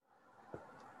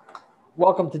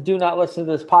Welcome to Do Not Listen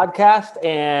to This podcast.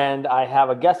 And I have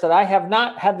a guest that I have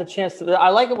not had the chance to. I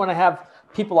like it when I have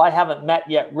people I haven't met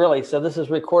yet, really. So this is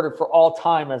recorded for all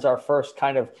time as our first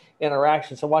kind of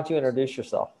interaction. So why don't you introduce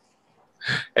yourself?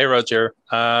 Hey, Roger.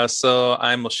 So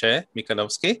I'm Moshe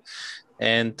Mikanovsky,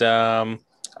 and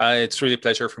it's really a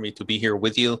pleasure for me to be here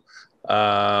with you.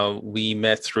 We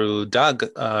met through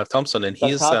Doug Thompson, and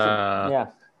Doug Thompson.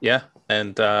 yeah,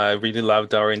 and I really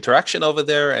loved our interaction over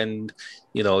there. And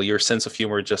your sense of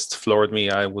humor just floored me.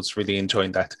 I was really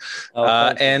enjoying that.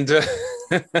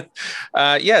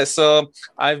 Yeah, so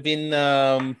I've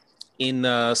been in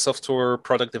software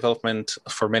product development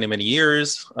for many, many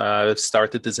years. I've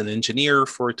started as an engineer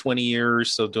for 20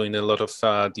 years, so doing a lot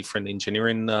of different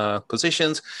engineering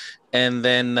positions. And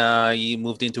then I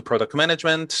moved into product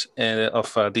management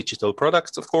of digital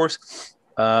products, of course.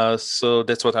 So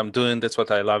that's what I'm doing. That's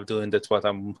what I love doing. That's what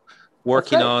I'm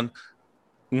working on.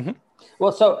 Mm-hmm.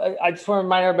 Well, so I just want to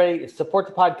remind everybody, support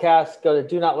the podcast. Go to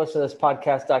do not listen to this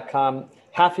podcast.com.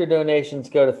 Half your donations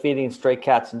go to feeding stray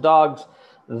cats and dogs.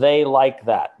 They like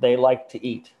that. They like to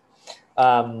eat.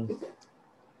 So,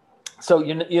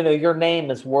 your name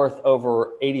is worth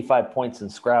over 85 points in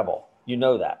Scrabble. You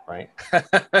know that, right?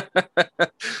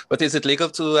 But is it legal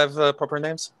to have proper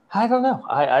names? I don't know.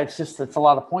 It's a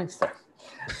lot of points there.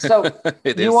 So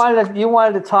you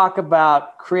wanted to talk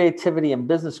about creativity and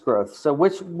business growth. So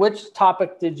which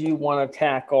topic did you want to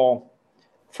tackle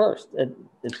first?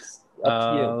 It's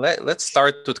up to you. Let's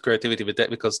start with creativity with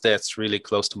that, because that's really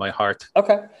close to my heart.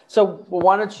 Okay. So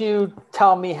why don't you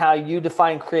tell me how you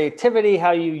define creativity,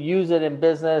 how you use it in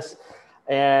business,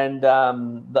 and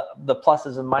the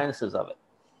pluses and minuses of it.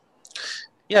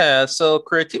 Yeah. So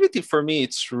creativity for me,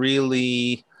 it's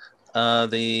really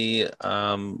the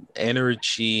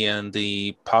energy and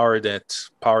the power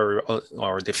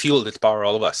or the fuel that power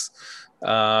all of us.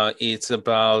 It's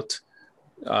about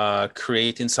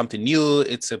creating something new.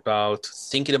 It's about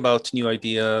thinking about new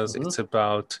ideas. Mm-hmm. It's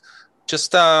about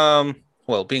just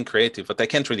being creative, but I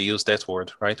can't really use that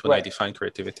word, right? When I define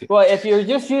creativity. Well, if you're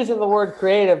just using the word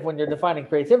creative when you're defining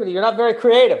creativity, you're not very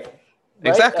creative. Right?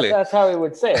 Exactly. That's how we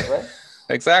would say it, right?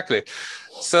 Exactly.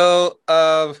 So,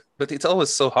 but it's always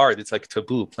so hard. It's like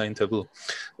plain taboo.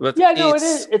 But yeah, no, it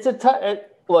is. It's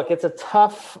a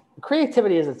tough.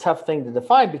 Creativity is a tough thing to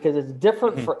define because it's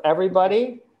different for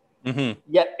everybody. Mm-hmm.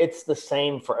 Yet it's the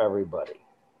same for everybody.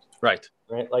 Right.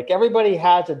 Like everybody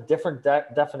has a different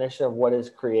definition of what is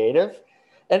creative,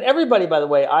 and everybody, by the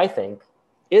way, I think,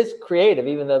 is creative,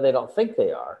 even though they don't think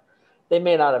they are. They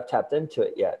may not have tapped into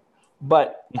it yet.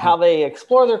 But how they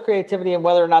explore their creativity and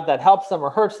whether or not that helps them or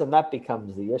hurts them, that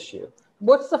becomes the issue.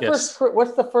 What's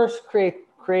the first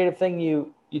creative thing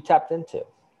you tapped into?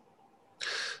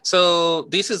 So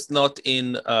this is not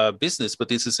in business, but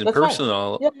this is in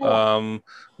personal,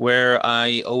 where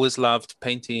I always loved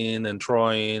painting and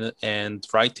drawing and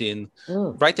writing.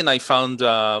 Writing I found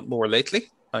more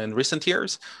lately in recent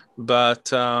years,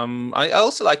 but I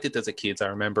also liked it as a kid, I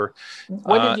remember.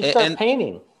 When did you start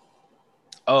painting?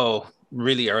 Oh,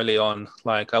 really early on.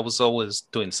 Like I was always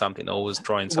doing something, always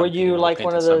drawing something. Were you like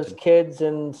one of those kids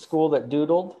in school that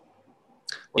doodled?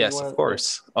 Yes, of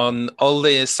course. On all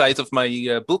the sides of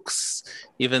my books,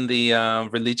 even the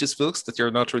religious books, that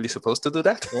you're not really supposed to do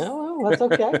that. Yeah, well, that's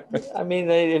okay. I mean,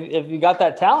 if you got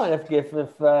that talent, if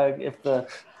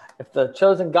the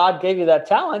chosen God gave you that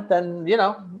talent, then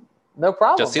no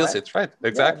problem. Just use it, right?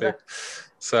 Exactly. Yeah.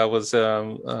 So I was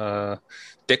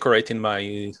decorating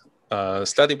my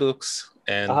study books,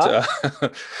 and and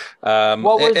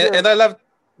I loved.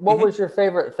 What was your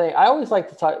favorite thing? I always like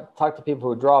to talk to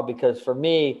people who draw, because for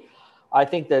me, I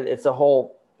think that it's a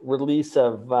whole release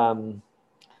of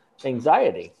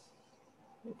anxiety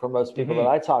for most people that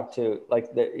I talk to. Like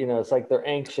it's like they're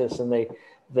anxious and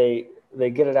they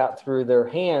get it out through their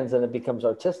hands and it becomes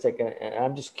artistic. And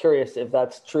I'm just curious if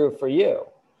that's true for you.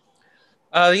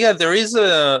 Yeah, there is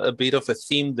a bit of a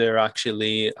theme there,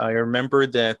 actually. I remember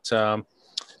that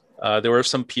there were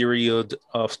some period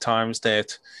of times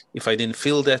that if I didn't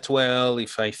feel that well,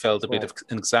 if I felt a bit of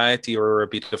anxiety or a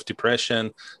bit of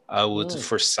depression, I would,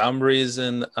 for some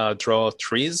reason, draw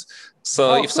trees.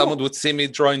 So someone would see me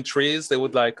drawing trees, they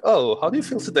would like, "Oh, how do you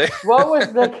feel today?" What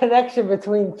was the connection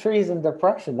between trees and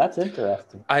depression? That's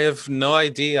interesting. I have no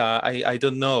idea. I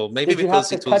don't know. Maybe Did you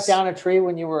because have to cut down a tree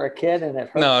when you were a kid and it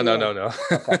hurt No.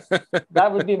 Okay.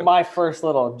 That would be my first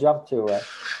little jump to it.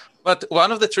 But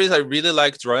one of the trees I really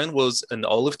liked drawing was an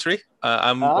olive tree.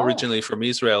 I'm originally from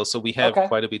Israel, so we have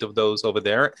quite a bit of those over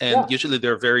there. And usually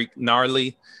they're very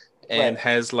gnarly and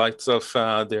has lots of,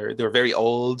 they're very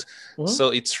old. Mm-hmm. So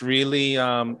it's really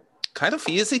kind of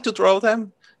easy to draw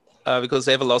them because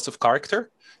they have a lot of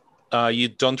character. you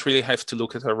don't really have to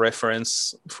look at a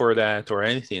reference for that or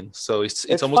anything. So it's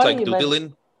almost funny like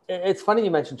doodling. It's funny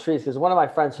you mentioned trees, because one of my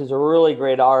friends who's a really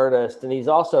great artist, and he's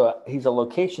a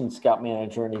location scout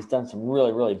manager, and he's done some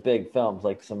really, really big films,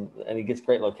 and he gets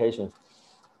great locations.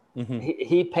 Mm-hmm.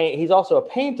 He's also a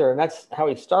painter, and that's how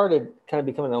he started kind of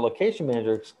becoming a location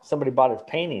manager. Somebody bought his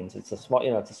paintings. It's a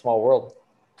small world.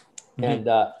 Mm-hmm.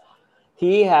 And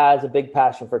he has a big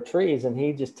passion for trees, and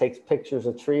he just takes pictures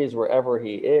of trees wherever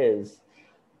he is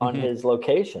on mm-hmm. his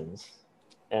locations.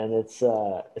 And it's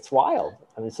wild.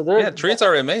 I mean, so trees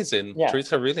are amazing. Yeah.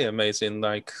 Trees are really amazing.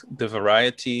 Like the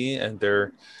variety and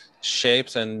their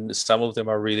shapes, and some of them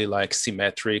are really like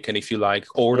symmetric. And if you like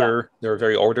order, they're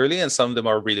very orderly, and some of them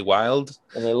are really wild.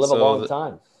 And they live a long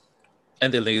time.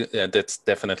 And they live, that's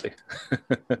definitely.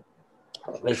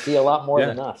 They see a lot more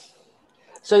than us.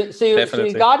 So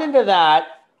you got into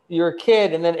that. You're a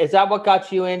kid, and then is that what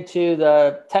got you into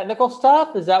the technical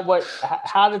stuff? Is that what?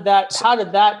 How did that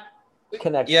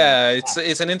connect? Yeah,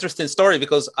 it's an interesting story,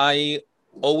 because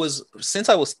since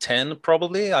I was 10,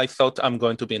 probably, I thought I'm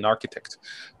going to be an architect.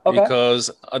 Okay. Because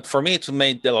for me, it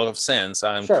made a lot of sense.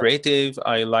 I'm creative.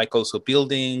 I like also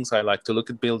buildings. I like to look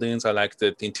at buildings. I like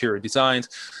the interior designs.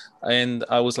 And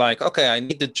I was like, okay, I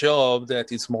need a job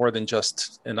that is more than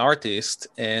just an artist.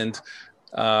 And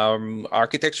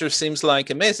architecture seems like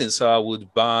amazing. So I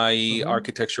would buy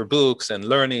architecture books and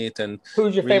learn it. And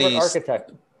who's your favorite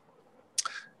architect?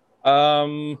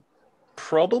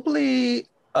 Probably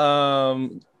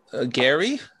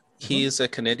Gehry. He is a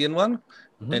Canadian one,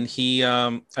 and he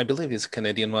I believe he's a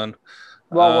Canadian one.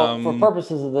 Well, for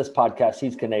purposes of this podcast,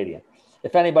 he's Canadian.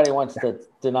 If anybody wants to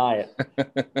deny it,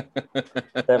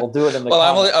 they will do it in the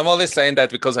comments. I'm only saying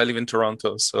that because I live in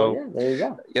Toronto. So there you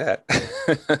go. Yeah.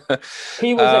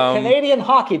 He was a Canadian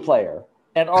hockey player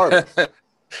and artist.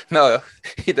 No,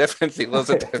 he definitely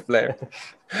wasn't a player.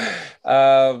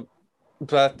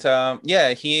 But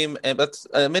him, but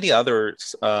many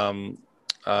others.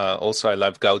 Also, I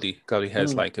love Gaudi. Gaudi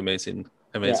has like amazing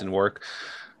work.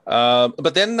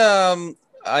 But then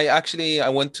I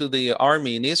went to the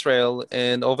army in Israel,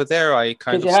 and over there I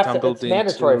kind of stumbled into.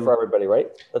 It's mandatory for everybody, right?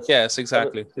 Yes,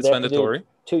 exactly. It's mandatory.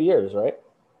 2 years, right?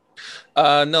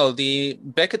 No,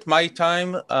 back at my time,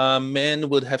 men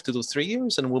would have to do 3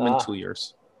 years and women 2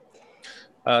 years.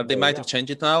 They might have changed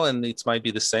it now, and it might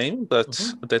be the same, but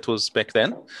that was back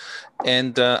then.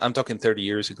 And I'm talking 30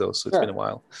 years ago, so it's been a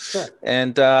while. Sure.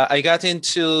 And I got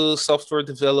into software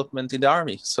development in the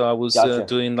army. So I was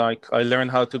doing I learned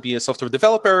how to be a software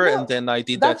developer, and then I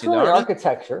did that in the army.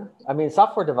 Architecture. I mean,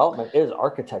 software development is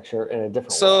architecture in a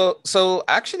different way. So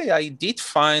actually, I did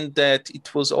find that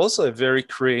it was also a very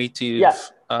creative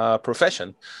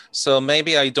profession. So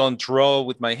maybe I don't draw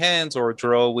with my hands or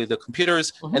draw with the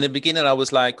computers. In the beginning, I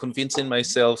was like convincing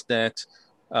myself that,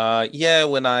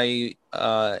 when I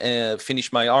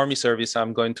finish my army service,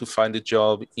 I'm going to find a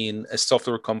job in a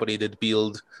software company that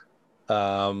build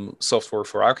software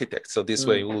for architects. So this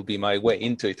way will be my way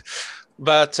into it.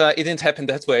 But it didn't happen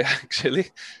that way, actually.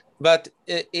 But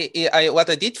what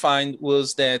I did find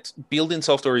was that building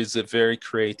software is a very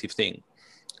creative thing.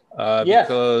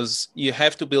 Because you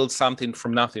have to build something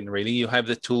from nothing, really. You have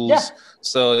the tools. Yeah.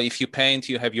 So if you paint,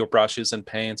 you have your brushes and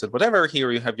paints and whatever.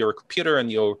 Here you have your computer and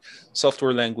your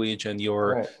software language and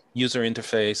your user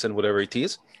interface and whatever it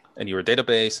is, and your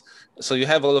database. So you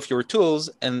have all of your tools,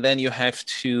 and then you have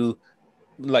to,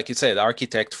 like you said,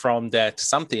 architect from that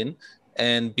something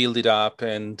and build it up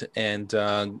and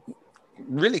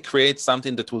really create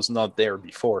something that was not there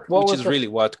before, which is really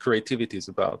what creativity is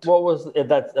about. What was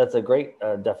that's a great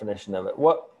definition of it.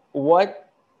 What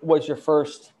was your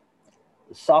first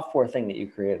software thing that you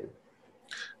created?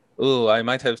 Oh, I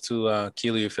might have to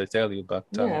kill you if I tell you, but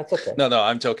that's okay. No,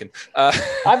 I'm joking.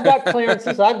 I've got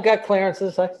clearances. But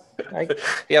I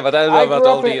don't know about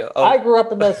all the. I grew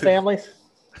up in those families.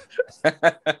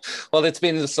 Well, it's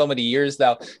been so many years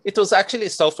now. It was actually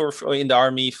software in the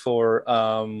army for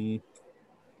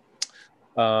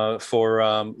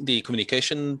the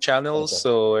communication channels,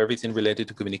 so everything related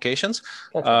to communications.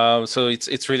 So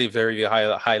it's really very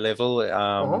high level.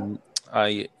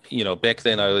 Back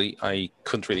then I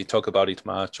couldn't really talk about it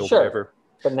much or whatever.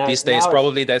 But these days,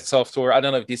 probably that software, I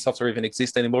don't know if this software even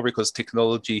exists anymore because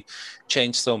technology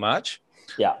changed so much.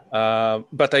 Yeah.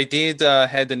 But I did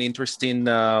had an interesting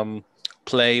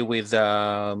play with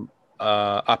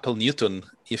Apple Newton,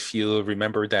 if you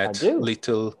remember that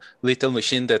little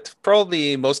machine that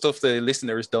probably most of the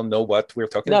listeners don't know what we're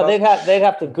talking about. No, they'd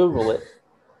have to Google it.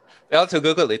 Well, to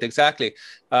Google it, exactly.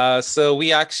 So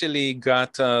we actually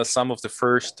got some of the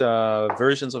first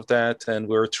versions of that, and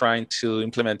we're trying to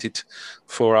implement it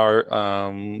for our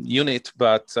unit,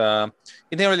 but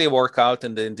it didn't really work out.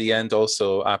 And in the end,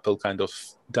 also, Apple kind of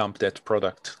dumped that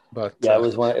product. But Yeah, it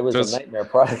was a nightmare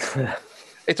product for them.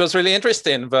 It was really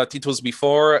interesting, but it was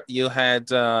before you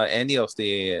had any of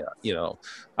the,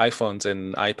 iPhones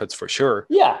and iPads for sure.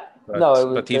 Yeah, But, no, it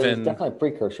was even definitely a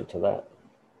precursor to that.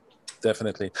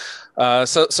 Definitely.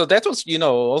 So that was,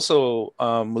 also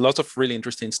lots of really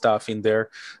interesting stuff in there.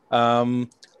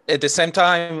 At the same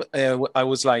time, I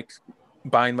was like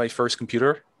buying my first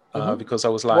computer because I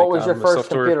was like, what was your first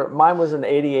computer? Mine was an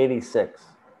 8086.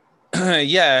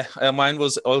 Yeah, mine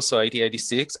was also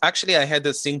 8086. Actually, I had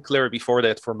a Sinclair before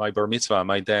that for my bar mitzvah.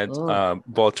 My dad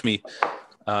bought me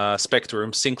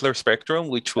Sinclair Spectrum,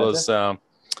 which was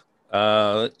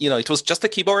it was just a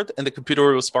keyboard, and the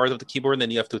computer was part of the keyboard,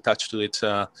 and you have to attach to it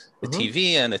a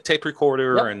TV and a tape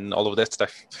recorder and all of that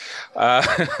stuff. But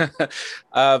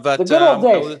the good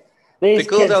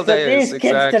old days. These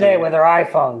kids today with their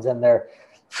iPhones and their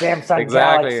Samsung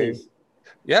Galaxies.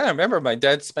 Yeah, I remember my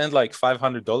dad spent like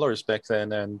 $500 back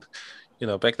then, and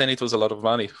back then it was a lot of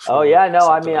money. Oh yeah, no,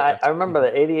 I mean, I remember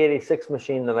the 8086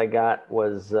 machine that I got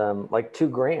was like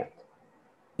 $2,000.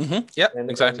 Yeah,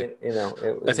 exactly. And, it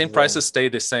was, I think prices stay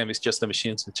the same. It's just the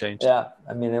machines that changed. Yeah,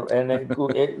 I mean,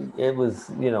 it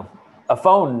was, a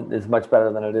phone is much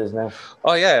better than it is now.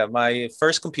 Oh yeah, my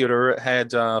first computer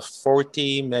had a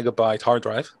 40 megabyte hard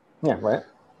drive. Yeah, right.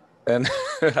 And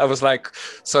I was like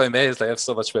so amazed I have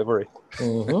so much memory.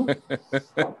 People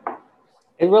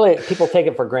take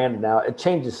it for granted now. It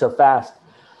changes so fast.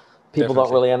 People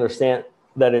don't really understand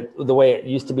that the way it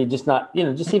used to be, just not,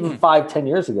 just even 5-10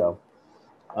 years ago.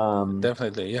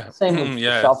 Definitely, yeah. Same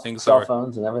with cell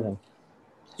phones and everything.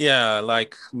 Yeah,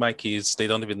 like my kids, they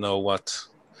don't even know what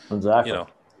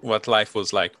what life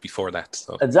was like before that.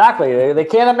 So exactly, they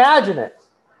can't imagine it.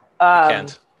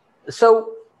 Can't.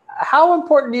 So, how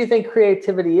important do you think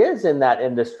creativity is in that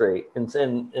industry, in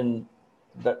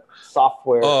the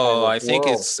software? I think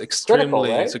world? It's extremely.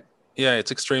 Critical, right?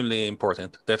 It's extremely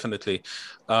important. Definitely,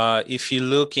 if you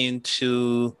look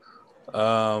into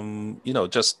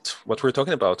just what we're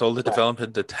talking about, all the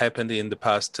development that happened in the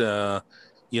past,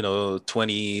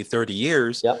 20, 30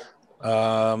 years. Yep.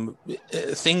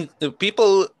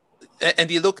 People,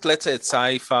 and you look, let's say, at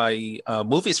sci-fi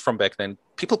movies from back then,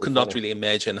 people could not really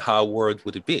imagine how world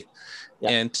would it be.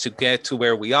 Yep. And to get to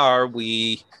where we are,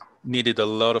 we needed a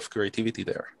lot of creativity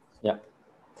there. Yeah.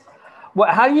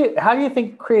 Well, how do you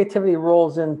think creativity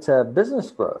rolls into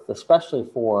business growth, especially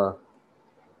for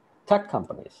tech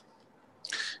companies?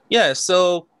 Yeah,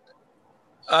 so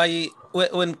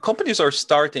when companies are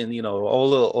starting,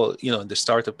 all in the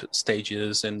startup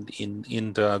stages and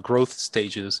in the growth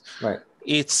stages, right?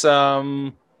 It's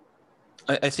I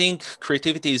think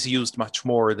creativity is used much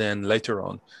more than later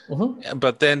on,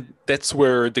 but then that's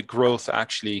where the growth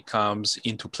actually comes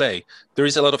into play. There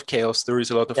is a lot of chaos, there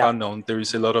is a lot of unknown, there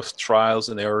is a lot of trials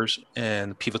and errors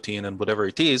and pivoting and whatever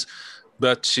it is.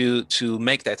 But to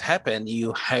make that happen,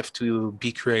 you have to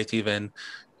be creative and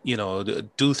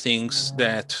do things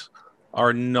that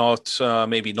are not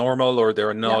maybe normal, or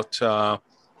they're not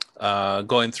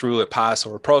going through a path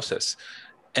or a process.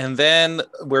 And then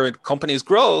where companies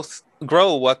grow,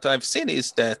 what I've seen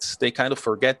is that they kind of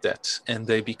forget that, and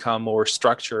they become more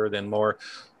structured and more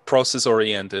process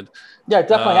oriented. Yeah, it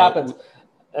definitely happens.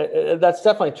 That's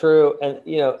definitely true. And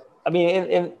I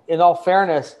mean, in all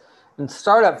fairness, in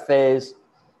startup phase,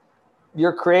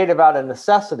 you're creative out of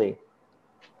necessity.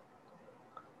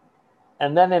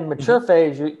 And then in mature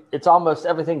phase, it's almost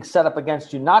everything set up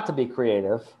against you not to be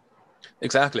creative.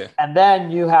 Exactly. And then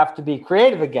you have to be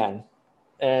creative again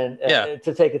and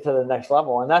to take it to the next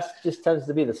level. And that just tends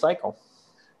to be the cycle.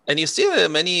 And you see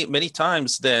many, many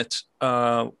times that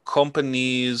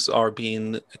companies are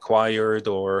being acquired,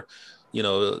 or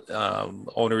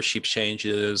ownership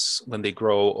changes when they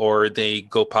grow, or they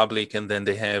go public and then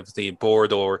they have the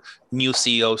board or new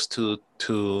CEOs to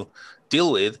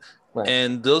deal with. Right.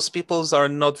 And those people are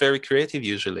not very creative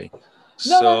usually.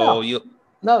 No.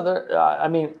 I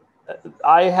mean,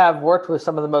 I have worked with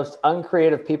some of the most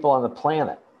uncreative people on the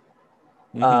planet,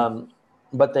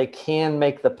 but they can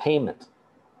make the payment,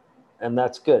 and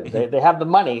that's good. They have the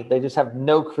money, they just have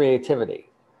no creativity.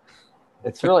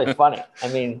 It's really funny. I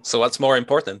mean, so what's more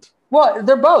important? Well,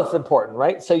 they're both important,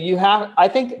 right? So you have, I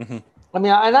think, I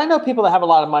mean, and I know people that have a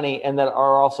lot of money and that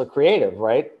are also creative,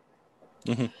 right?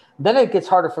 Then it gets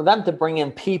harder for them to bring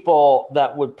in people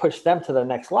that would push them to the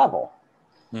next level,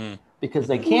 because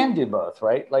they can do both,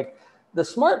 right? Like the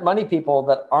smart money people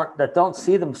that don't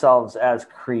see themselves as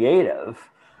creative,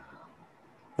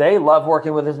 they love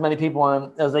working with as many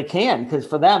people as they can, because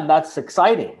for them that's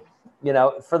exciting.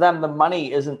 For them the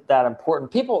money isn't that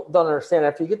important. People don't understand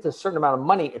after you get to a certain amount of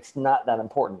money, it's not that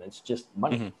important. It's just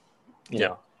money. You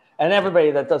know. And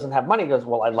everybody that doesn't have money goes,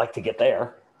 well, I'd like to get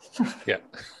there. Yeah.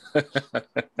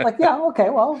 Like, yeah, okay,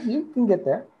 well, you can get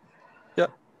there. Yeah.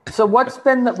 So what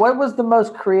was the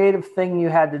most creative thing you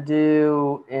had to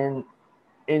do in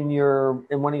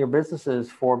one of your businesses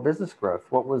for business growth?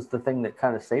 What was the thing that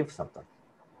kind of saved something?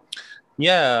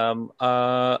 Yeah,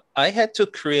 I had to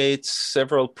create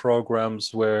several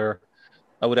programs where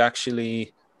I would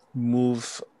actually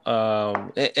move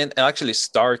and actually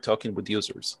start talking with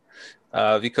users.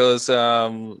 Because,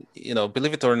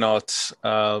 believe it or not,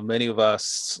 many of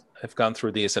us have gone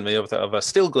through this, and many of us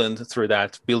still going through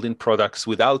that, building products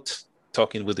without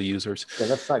talking with the users. Yeah,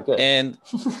 that's not good. And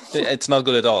it's not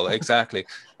good at all, exactly.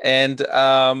 And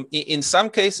in some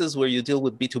cases where you deal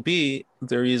with B2B,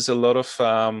 there is a lot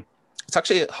of, it's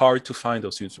actually hard to find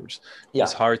those users. Yeah,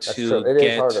 it's hard that's to true. It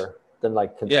get... is harder than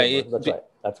like consumers. That's right.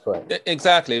 That's correct.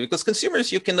 Exactly, because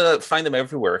consumers, you can find them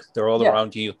everywhere. They're all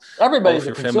around you. Everybody's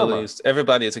a consumer. Families,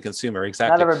 everybody is a consumer.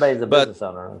 Exactly. Not everybody's a business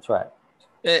owner. That's right.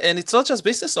 And it's not just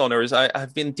business owners.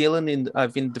 I've been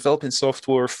developing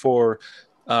software for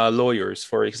lawyers,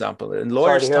 for example. And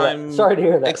lawyers' time. Sorry to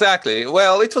hear that. Exactly.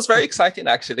 Well, it was very exciting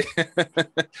actually,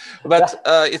 but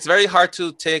it's very hard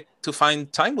to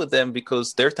find time with them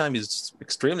because their time is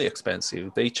extremely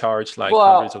expensive. They charge like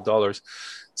hundreds of dollars.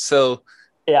 So.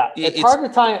 Yeah, it's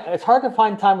hard to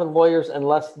find time with lawyers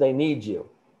unless they need you.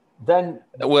 Then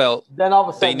all of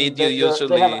a sudden they need you. Usually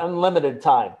they have unlimited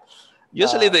time.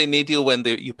 Usually they need you when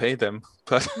you pay them.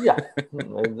 But yeah,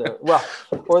 well,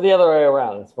 or the other way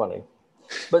around. It's funny,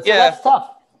 but that's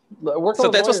tough. So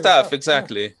that was tough.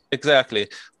 Exactly.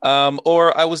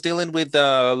 Or I was dealing with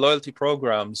loyalty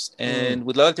programs, and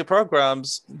with loyalty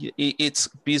programs, it's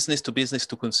business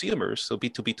to consumers, so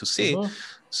B2B to C.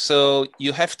 So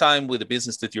you have time with the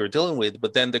business that you're dealing with,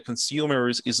 but then the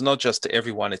consumers is not just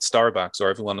everyone at Starbucks or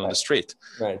everyone on the street.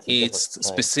 Right. It's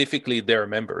specifically their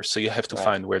members. So you have to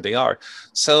find where they are.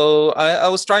 So I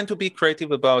was trying to be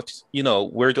creative about,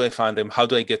 where do I find them? How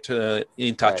do I get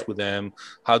in touch with them?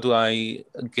 How do I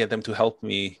get them to help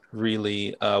me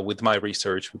really with my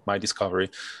research, with my discovery?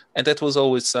 And that was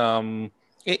always,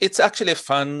 it's actually a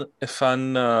fun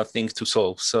thing to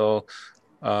solve. So,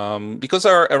 because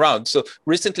they're around. So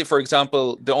recently, for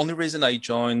example, the only reason I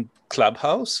joined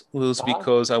Clubhouse was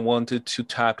because I wanted to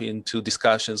tap into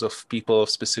discussions of people of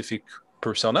specific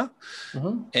persona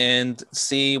and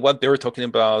see what they were talking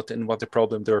about and what the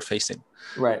problem they were facing.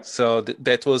 Right. So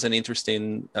that was an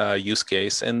interesting use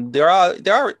case. And there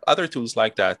are other tools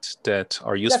like that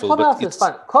are useful. Yeah, Clubhouse is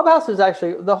fun. Clubhouse is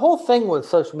actually, the whole thing with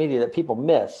social media that people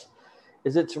miss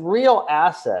is its real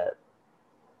asset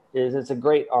is it's a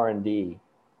great R&D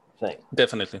thing.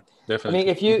 Definitely. I mean,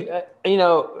 if you,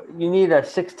 you need a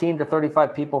 16 to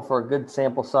 35 people for a good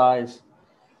sample size,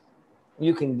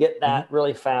 you can get that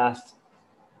really fast.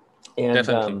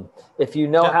 And if you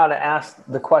know how to ask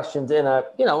the questions in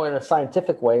a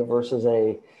scientific way versus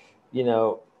a,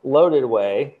 loaded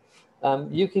way,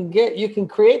 you can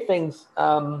create things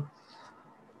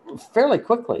fairly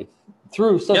quickly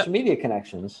through social media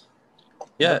connections.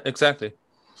 Yeah, exactly.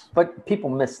 But people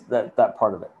miss that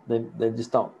part of it. They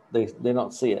just don't. They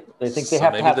don't see it. They think they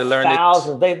have to have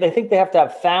thousands. They think they have to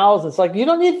have thousands. Like, you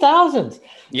don't need thousands.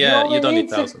 Yeah, you don't need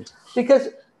thousands. Because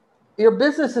your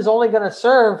business is only going to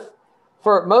serve,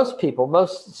 for most people,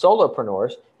 most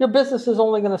solopreneurs, your business is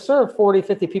only going to serve 40,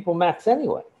 50 people max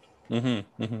anyway.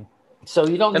 So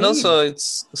you don't need... And also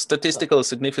it's statistical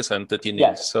significant that you need.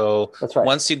 Yes, so that's right.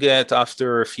 Once you get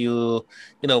after a few,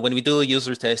 when we do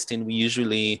user testing, we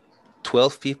usually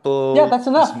 12 people that's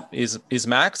enough. Is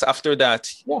max. After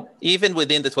that, even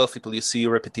within the 12 people, you see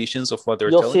repetitions of what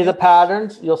they're telling you. You'll see the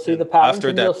patterns. You'll see the patterns.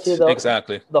 After that, you'll see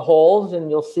the holes,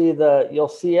 and you'll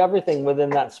see everything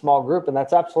within that small group, and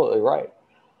that's absolutely right.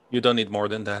 You don't need more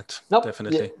than that. Nope,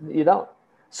 definitely. You don't.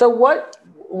 So what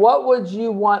would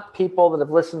you want people that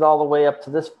have listened all the way up to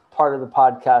this part of the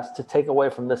podcast to take away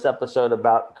from this episode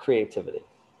about creativity?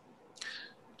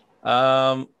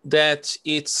 That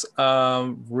it's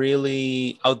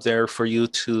really out there for you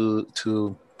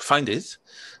to find it.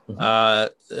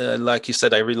 Like you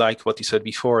said, I really like what you said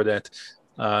before, that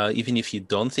even if you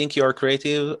don't think you are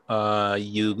creative,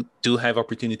 you do have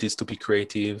opportunities to be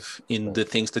creative in the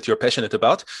things that you're passionate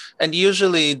about. And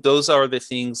usually those are the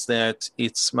things that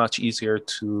it's much easier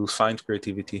to find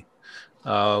creativity.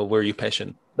 where your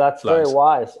passion That's very lies.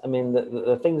 wise. I mean,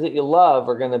 the things that you love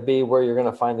are going to be where you're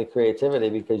going to find the creativity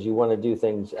because you want to do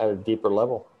things at a deeper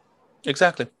level.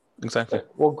 Exactly. Exactly.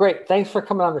 Well, great. Thanks for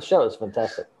coming on the show. It's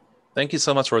fantastic. Thank you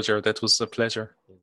so much, Roger. That was a pleasure.